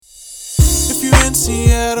in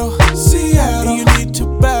Seattle, and you need to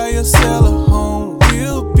buy or sell a home,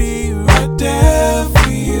 we'll be right there for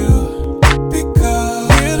you. Because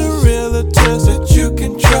we're the realtors that you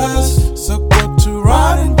can trust. So go to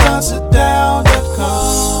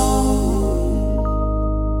RonandDonSitDown.com.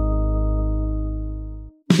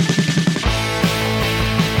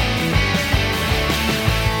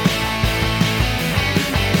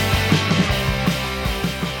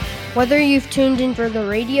 Whether you've tuned in for the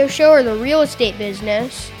radio show or the real estate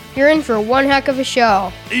business, you're in for one heck of a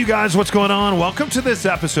show. Hey, you guys, what's going on? Welcome to this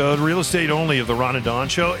episode, Real Estate Only, of the Ron and Don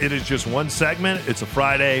Show. It is just one segment. It's a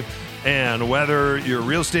Friday. And whether you're a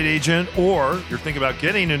real estate agent or you're thinking about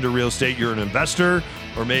getting into real estate, you're an investor,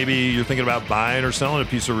 or maybe you're thinking about buying or selling a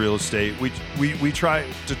piece of real estate, we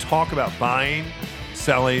try to talk about buying,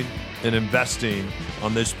 selling, and investing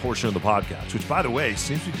on this portion of the podcast, which, by the way,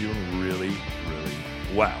 seems to be doing really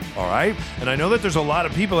well. All right. And I know that there's a lot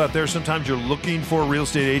of people out there. Sometimes you're looking for a real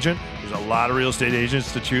estate agent. There's a lot of real estate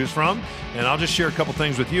agents to choose from. And I'll just share a couple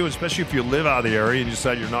things with you, especially if you live out of the area and you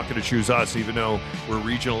decide you're not going to choose us, even though we're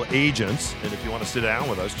regional agents. And if you want to sit down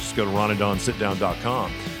with us, just go to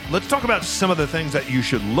RonandDonSitDown.com. Let's talk about some of the things that you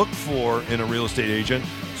should look for in a real estate agent,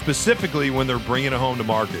 specifically when they're bringing a home to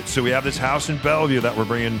market. So we have this house in Bellevue that we're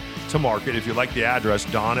bringing to market. If you like the address,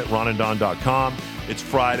 Don@RonandDon.com. It's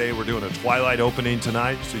Friday. We're doing a twilight opening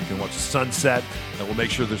tonight, so you can watch the sunset. And we'll make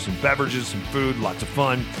sure there's some beverages, some food, lots of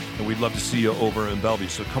fun. And we'd love to see you over in Bellevue.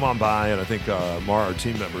 So come on by, and I think Mara, our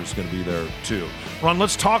team member, is going to be there too. Ron,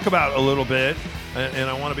 let's talk about a little bit, and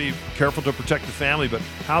I want to be careful to protect the family, but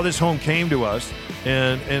how this home came to us,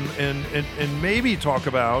 and maybe talk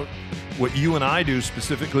about what you and I do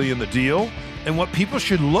specifically in the deal, and what people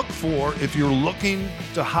should look for if you're looking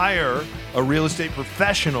to hire a real estate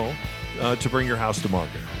professional to bring your house to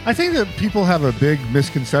market. I think that people have a big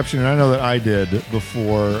misconception, and I know that I did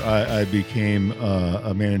before I became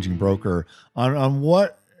a managing broker, on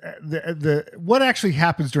what what actually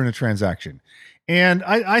happens during a transaction. And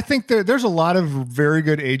I think that there's a lot of very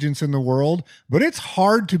good agents in the world, but it's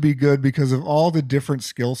hard to be good because of all the different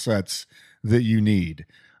skill sets that you need.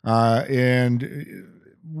 And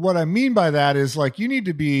what I mean by that is, like, you need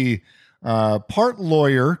to be part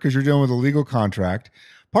lawyer because you're dealing with a legal contract,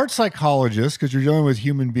 part psychologist because you're dealing with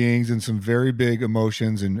human beings and some very big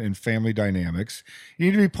emotions and family dynamics. You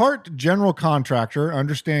need to be part general contractor,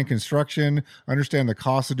 understand construction, understand the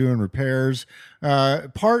cost of doing repairs,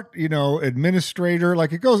 part, administrator.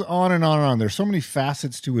 Like, it goes on and on and on. There's so many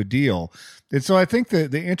facets to a deal. And so I think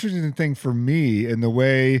that the interesting thing for me in the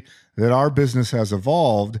way that our business has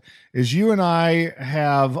evolved is you and I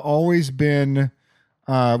have always been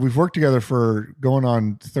we've worked together for going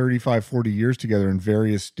on 35, 40 years together in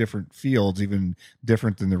various different fields, even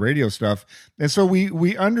different than the radio stuff. And so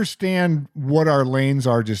we understand what our lanes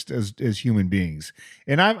are just as human beings.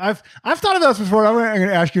 And I've thought about this before. I'm going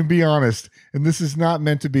to ask you and be honest. And this is not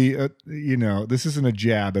meant to be, this isn't a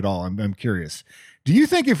jab at all. I'm curious. Do you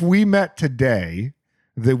think if we met today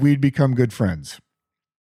that we'd become good friends?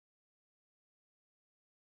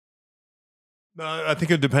 I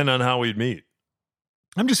think it'd depend on how we'd meet.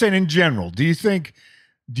 I'm just saying in general. Do you think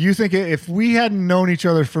if we hadn't known each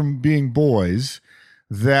other from being boys,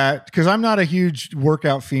 that, because I'm not a huge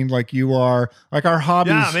workout fiend like you are, like our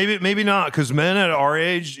hobbies. Yeah, maybe not, because men at our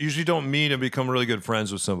age usually don't meet and become really good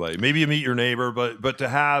friends with somebody. Maybe you meet your neighbor, but to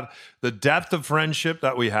have the depth of friendship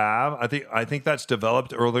that we have, I think that's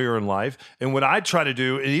developed earlier in life. And what I try to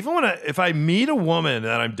do, and even if I meet a woman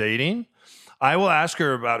that I'm dating, I will ask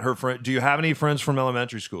her about her friend. Do you have any friends from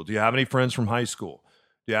elementary school? Do you have any friends from high school?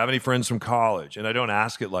 Do you have any friends from college? And I don't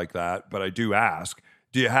ask it like that, but I do ask.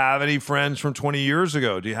 Do you have any friends from 20 years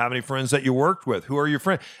ago? Do you have any friends that you worked with? Who are your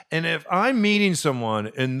friends? And if I'm meeting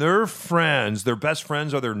someone and their friends, their best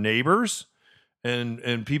friends are their neighbors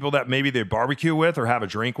and people that maybe they barbecue with or have a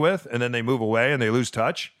drink with, and then they move away and they lose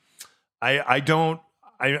touch,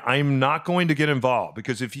 I'm not going to get involved,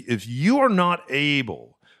 because if you are not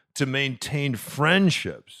able to maintain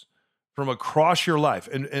friendships from across your life,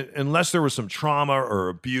 and unless there was some trauma or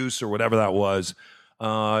abuse or whatever that was,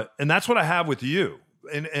 and that's what I have with you.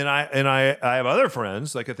 And I have other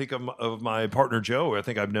friends, like I think of my partner Joe, who I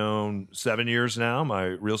think I've known 7 years now, my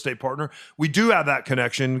real estate partner. We do have that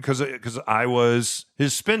connection because I was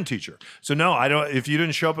his spin teacher. So no, I don't. If you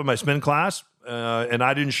didn't show up in my spin class, and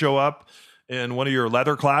I didn't show up in one of your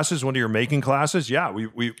leather classes, one of your making classes, yeah,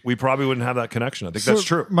 we probably wouldn't have that connection. I think that's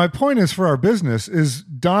true. My point is, for our business, is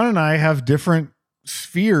Don and I have different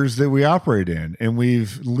spheres that we operate in, and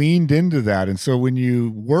we've leaned into that. And so when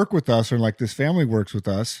you work with us, or like this family works with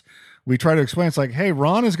us, we try to explain. It's like, hey,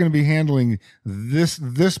 Ron is going to be handling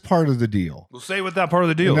this part of the deal. We'll say what that part of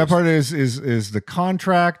the deal And is. that part is the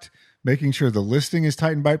contract, making sure the listing is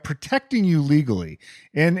tightened by protecting you legally.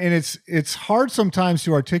 And it's hard sometimes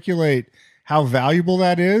to articulate how valuable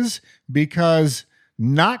that is, because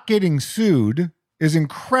not getting sued is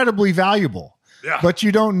incredibly valuable. Yeah. But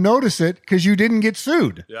you don't notice it because you didn't get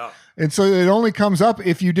sued. Yeah. And so it only comes up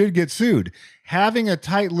if you did get sued. Having a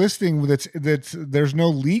tight listing that's there's no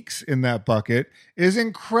leaks in that bucket is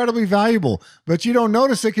incredibly valuable, but you don't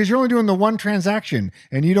notice it because you're only doing the one transaction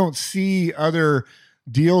and you don't see other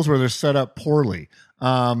deals where they're set up poorly.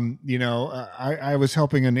 I was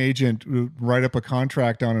helping an agent write up a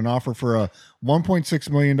contract on an offer for a $1.6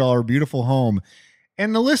 million beautiful home,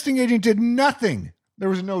 and the listing agent did nothing. There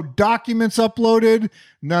was no documents uploaded.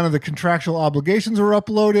 None of the contractual obligations were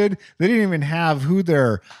uploaded. They didn't even have who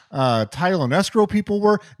their title and escrow people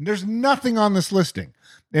were. There's nothing on this listing.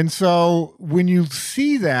 And so when you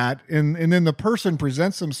see that, and then the person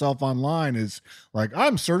presents themselves online as like,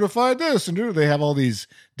 I'm certified this, and they have all these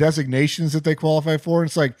designations that they qualify for. And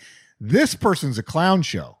it's like, this person's a clown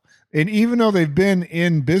show. And even though they've been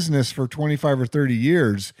in business for 25 or 30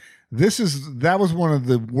 years, that was one of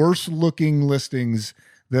the worst looking listings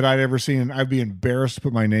that I'd ever seen, and I'd be embarrassed to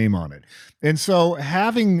put my name on it. And so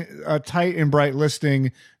having a tight and bright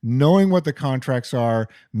listing, knowing what the contracts are,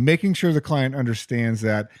 making sure the client understands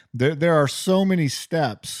that there are so many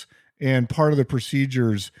steps and part of the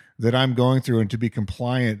procedures that I'm going through, and to be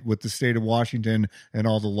compliant with the state of Washington and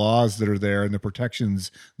all the laws that are there and the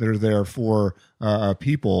protections that are there for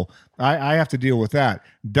people, I have to deal with that.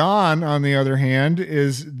 Don, on the other hand,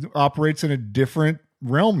 operates in a different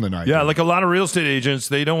realm than I do. Yeah, like a lot of real estate agents,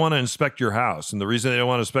 they don't want to inspect your house. And the reason they don't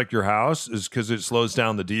want to inspect your house is because it slows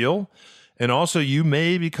down the deal. And also, you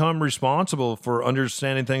may become responsible for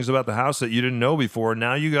understanding things about the house that you didn't know before.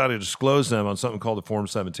 Now you got to disclose them on something called the Form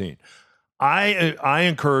 17. I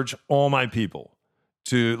encourage all my people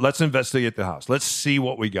to let's investigate the house. Let's see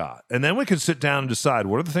what we got. And then we can sit down and decide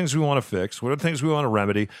what are the things we want to fix, what are the things we want to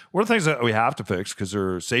remedy, what are the things that we have to fix because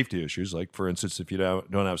there are safety issues. Like, for instance, if you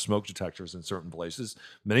don't have smoke detectors in certain places,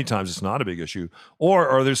 many times it's not a big issue. Or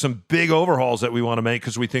are there some big overhauls that we want to make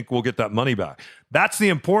because we think we'll get that money back? That's the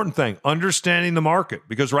important thing, understanding the market.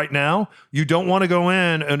 Because right now, you don't want to go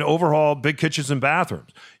in and overhaul big kitchens and bathrooms.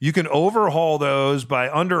 You can overhaul those by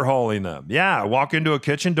underhauling them. Yeah, walk into a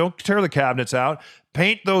kitchen, don't tear the cabinets out.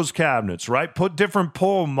 Paint those cabinets, right? Put different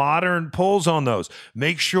modern pulls on those.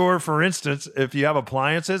 Make sure, for instance, if you have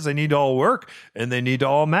appliances, they need to all work and they need to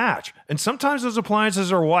all match. And sometimes those appliances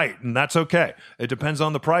are white, and that's okay. It depends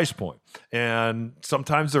on the price point. And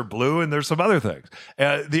sometimes they're blue, and there's some other things.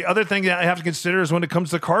 The other thing that I have to consider is when it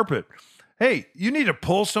comes to carpet. Hey, you need to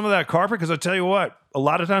pull some of that carpet, because I tell you what, a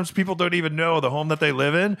lot of times people don't even know the home that they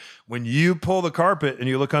live in. When you pull the carpet and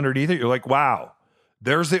you look underneath it, you're like, wow.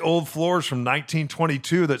 There's the old floors from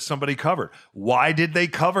 1922 that somebody covered. Why did they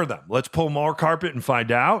cover them? Let's pull more carpet and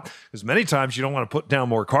find out. Because many times you don't want to put down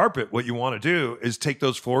more carpet. What you want to do is take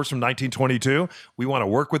those floors from 1922. We want to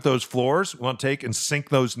work with those floors. We want to take and sink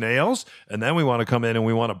those nails. And then we want to come in and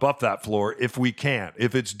we want to buff that floor if we can,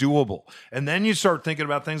 if it's doable. And then you start thinking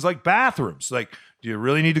about things like bathrooms. Like, do you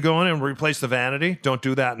really need to go in and replace the vanity? Don't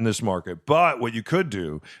do that in this market. But what you could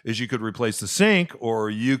do is you could replace the sink, or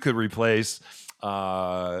you could replace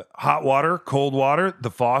hot water, cold water, the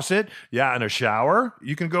faucet, and a shower.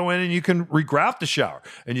 You can go in and you can regraft the shower,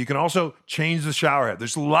 and you can also change the shower head.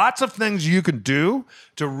 There's lots of things you can do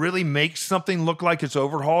to really make something look like it's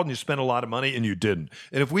overhauled, and you spend a lot of money and you didn't.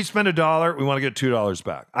 And if we spend $1, we want to get $2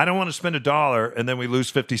 back. I don't want to spend $1 and then we lose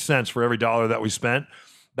 50 cents for every dollar that we spent.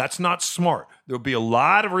 That's not smart. There'll be a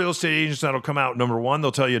lot of real estate agents that'll come out. Number one,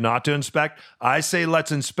 they'll tell you not to inspect. I say let's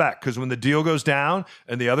inspect, because when the deal goes down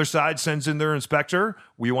and the other side sends in their inspector,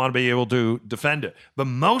 we want to be able to defend it. But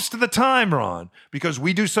most of the time, Ron, because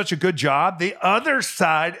we do such a good job, the other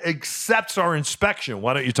side accepts our inspection.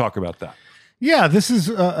 Why don't you talk about that? Yeah, this is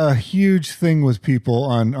a huge thing with people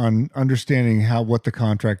on understanding what the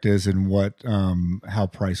contract is and how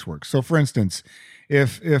price works. So, for instance,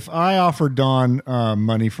 if I offer Don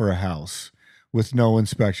money for a house with no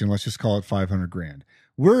inspection, let's just call it $500,000.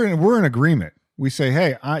 We're in agreement. We say,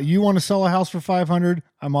 hey, you want to sell a house for $500,000?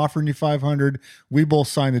 I'm offering you $500,000. We both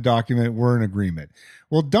sign the document. We're in agreement.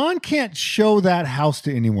 Well, Don can't show that house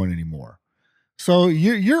to anyone anymore. So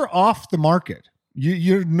you're off the market.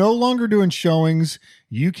 You're no longer doing showings.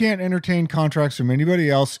 You can't entertain contracts from anybody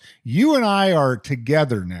else. You and I are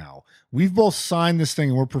together now. We've both signed this thing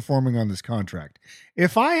and we're performing on this contract.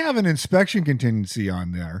 If I have an inspection contingency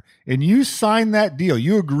on there and you signed that deal,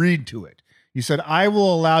 you agreed to it. You said, I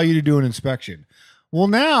will allow you to do an inspection. Well,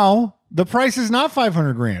 now the price is not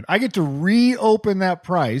 500 grand. I get to reopen that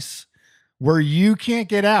price where you can't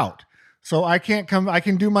get out. So I can't come, I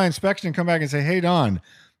can do my inspection and come back and say, hey, Don,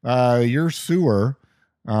 your sewer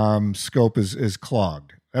scope is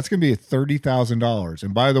clogged. That's going to be $30,000.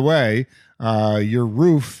 And by the way, your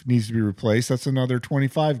roof needs to be replaced. That's another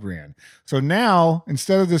 25 grand. So now,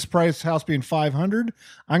 instead of this price house being 500,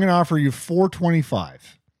 I'm going to offer you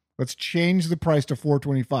 425. Let's change the price to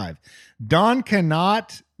 425. Don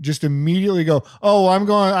cannot just immediately go, oh,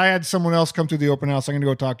 I had someone else come to the open house. I'm going to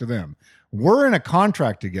go talk to them. We're in a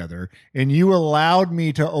contract together, and you allowed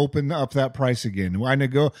me to open up that price again.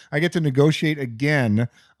 I get to negotiate again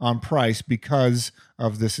on price because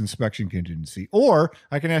of this inspection contingency. Or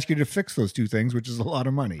I can ask you to fix those two things, which is a lot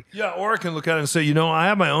of money. Yeah, or I can look at it and say, I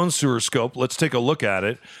have my own sewer scope. Let's take a look at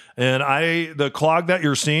it. And the clog that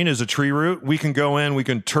you're seeing is a tree root. We can go in, we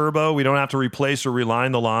can turbo. We don't have to replace or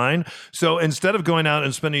reline the line. So instead of going out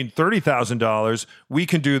and spending $30,000, we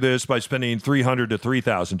can do this by spending $300 to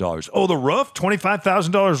 $3,000. Oh, the roof,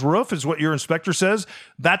 $25,000 roof is what your inspector says.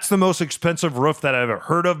 That's the most expensive roof that I've ever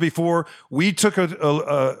heard of before. We took a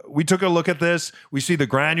look at this. We see the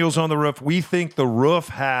granules on the roof. We think the roof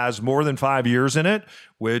has more than 5 years in it,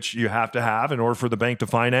 which you have to have in order for the bank to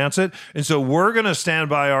finance it. And so we're going to stand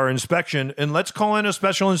by our inspection, and let's call in a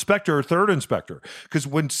special inspector or third inspector. Because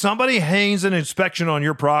when somebody hangs an inspection on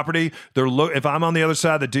your property, if I'm on the other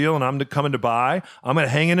side of the deal and I'm coming to buy, I'm going to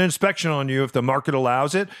hang an inspection on you if the market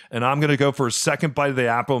allows it, and I'm going to go for a second bite of the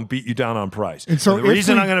apple and beat you down on price. And so the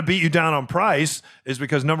reason I'm going to beat you down on price is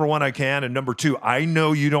because, number one, I can, and number two, I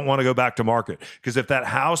know you don't want to go back to market. Because if that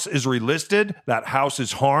house is relisted, that house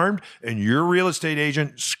is harmed, and your real estate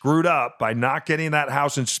agent screwed up by not getting that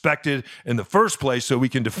house inspected in the first place so we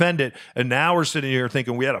can defend it. And now we're sitting here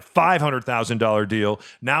thinking we had a $500,000 deal.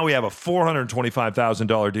 Now we have a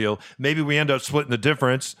 $425,000 deal. Maybe we end up splitting the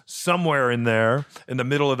difference somewhere in there in the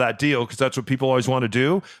middle of that deal, because that's what people always want to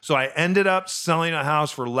do. So I ended up selling a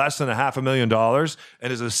house for less than $500,000.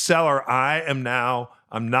 And as a seller,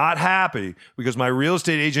 I'm not happy because my real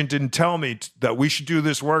estate agent didn't tell me that we should do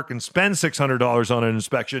this work and spend $600 on an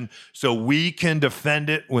inspection so we can defend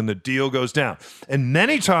it when the deal goes down. And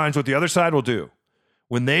many times what the other side will do,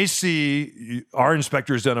 when they see our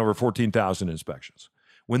inspector has done over 14,000 inspections,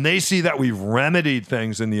 when they see that we've remedied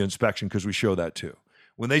things in the inspection, because we show that too,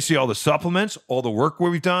 when they see all the supplements, all the work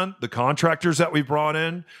we've done, the contractors that we brought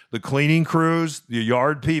in, the cleaning crews, the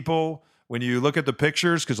yard people, when you look at the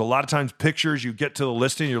pictures, because a lot of times pictures, you get to the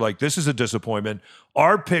listing, you're like, this is a disappointment.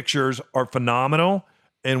 Our pictures are phenomenal.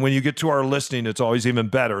 And when you get to our listing, it's always even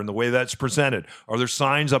better in the way that's presented. Are there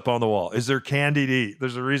signs up on the wall? Is there candy to eat?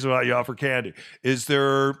 There's a reason why you offer candy.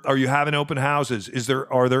 Are you having open houses?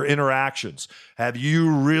 Are there interactions? Have you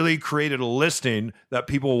really created a listing that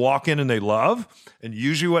people walk in and they love? And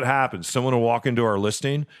usually what happens, someone will walk into our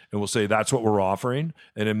listing and we'll say, that's what we're offering.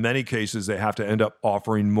 And in many cases, they have to end up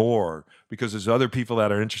offering more because there's other people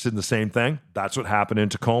that are interested in the same thing. That's what happened in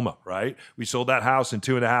Tacoma, right? We sold that house in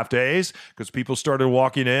 2.5 days because people started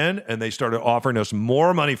walking in and they started offering us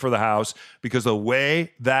more money for the house because of the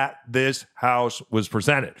way that this house was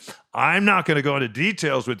presented. I'm not going to go into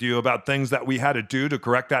details with you about things that we had to do to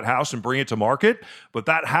correct that house and bring it to market, but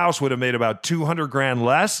that house would have made about $200,000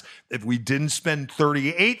 less if we didn't spend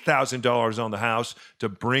 $38,000 on the house to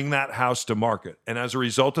bring that house to market. And as a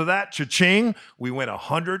result of that, cha-ching, we went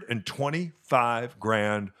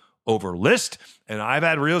 $125,000 over list. And I've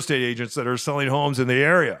had real estate agents that are selling homes in the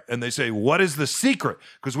area and they say, what is the secret?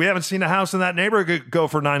 Because we haven't seen a house in that neighborhood go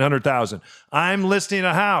for $900,000. I'm listing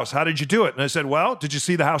a house. How did you do it? And I said, well, did you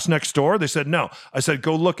see the house next door? They said, no. I said,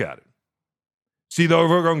 go look at it. See the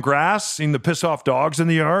overgrown grass? Seen the piss off dogs in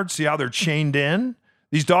the yard? See how they're chained in?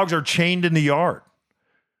 These dogs are chained in the yard.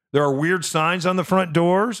 There are weird signs on the front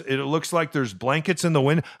doors. It looks like there's blankets in the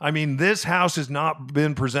window. I mean, this house has not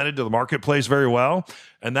been presented to the marketplace very well.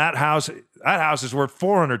 And that house is worth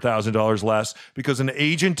 $400,000 less because an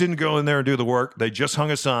agent didn't go in there and do the work. They just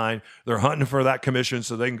hung a sign. They're hunting for that commission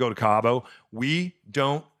so they can go to Cabo. We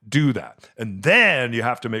don't do that. And then you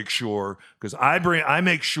have to make sure, because I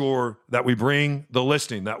make sure that we bring the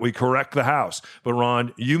listing, that we correct the house. But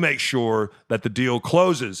Ron, you make sure that the deal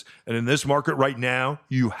closes. And in this market right now,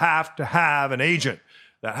 you have to have an agent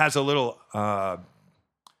that has a little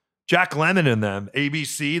Jack Lemmon in them,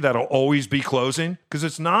 ABC, that'll always be closing. Because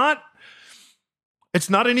it's not It's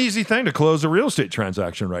not an easy thing to close a real estate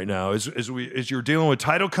transaction right now. As you're dealing with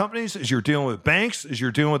title companies, as you're dealing with banks, as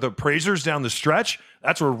you're dealing with appraisers down the stretch,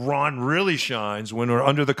 that's where Ron really shines when we're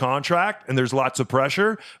under the contract and there's lots of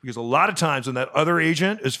pressure. Because a lot of times when that other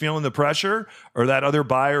agent is feeling the pressure or that other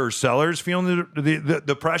buyer or seller is feeling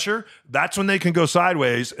the pressure, that's when they can go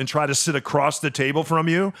sideways and try to sit across the table from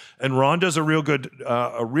you. And Ron does a real good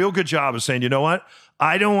job of saying, you know what?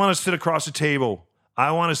 I don't want to sit across the table.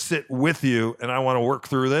 I want to sit with you and I want to work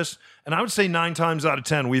through this. And I would say 9 times out of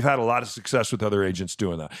 10, we've had a lot of success with other agents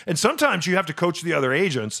doing that. And sometimes you have to coach the other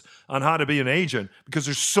agents on how to be an agent because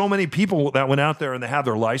there's so many people that went out there and they have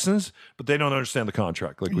their license, but they don't understand the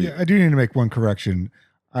contract. Like I do need to make one correction.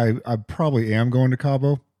 I probably am going to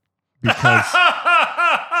Cabo because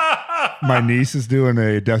my niece is doing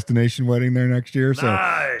a destination wedding there next year.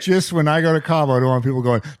 So just when I go to Cabo, I don't want people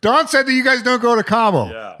going, Don said that you guys don't go to Cabo.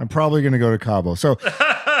 Yeah. I'm probably going to go to Cabo. So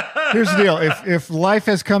here's the deal. If life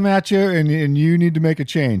has come at you and you need to make a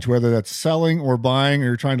change, whether that's selling or buying, or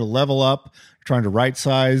you're trying to level up, trying to right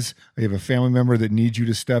size, you have a family member that needs you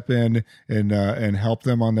to step in and help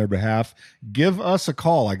them on their behalf, give us a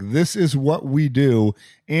call. Like, this is what we do.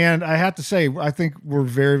 And I have to say, I think we're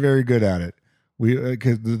very, very good at it.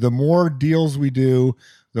 Because the more deals we do,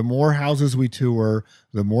 the more houses we tour,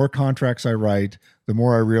 the more contracts I write, the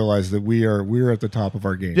more I realize that we're at the top of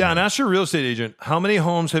our game. Yeah, and ask your real estate agent, how many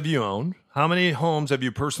homes have you owned? How many homes have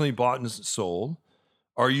you personally bought and sold?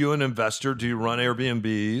 Are you an investor? Do you run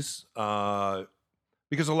Airbnbs?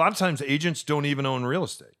 Because a lot of times agents don't even own real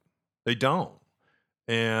estate. They don't.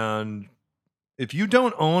 And if you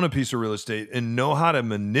don't own a piece of real estate and know how to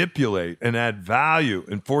manipulate and add value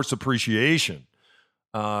and force appreciation,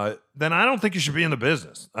 then I don't think you should be in the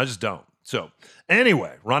business. I just don't. So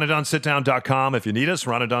anyway, RonandDonSitDown.com. If you need us,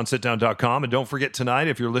 RonandDonSitDown.com. And don't forget tonight,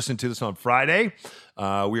 if you're listening to this on Friday,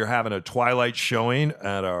 we are having a twilight showing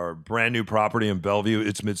at our brand new property in Bellevue.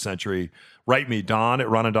 It's mid-century. Write me, Don at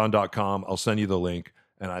RonandDon.com. I'll send you the link.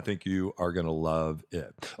 And I think you are going to love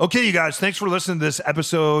it. Okay, you guys, thanks for listening to this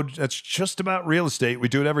episode. That's just about real estate. We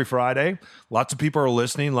do it every Friday. Lots of people are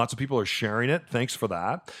listening. Lots of people are sharing it. Thanks for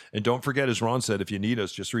that. And don't forget, as Ron said, if you need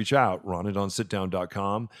us, just reach out,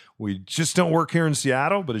 RonandDonSitDown.com. We just don't work here in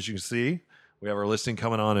Seattle, but as you can see, we have our listing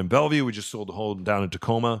coming on in Bellevue. We just sold a home down in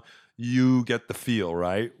Tacoma. You get the feel,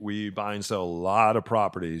 right? We buy and sell a lot of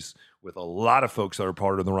properties with a lot of folks that are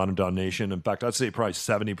part of the Ron and Don Nation. In fact, I'd say probably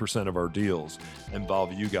 70% of our deals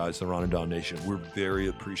involve you guys, the Ron and Don Nation. We're very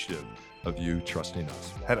appreciative of you trusting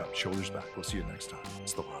us. Head up, shoulders back. We'll see you next time.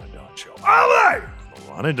 It's the Ron and Don Show. All right! The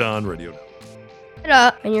Ron and Don Radio Network. Head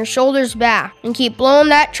up and your shoulders back and keep blowing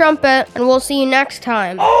that trumpet, and we'll see you next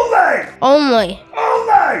time. Only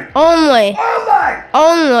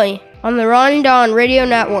on the Ron and Don Radio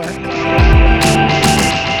Network.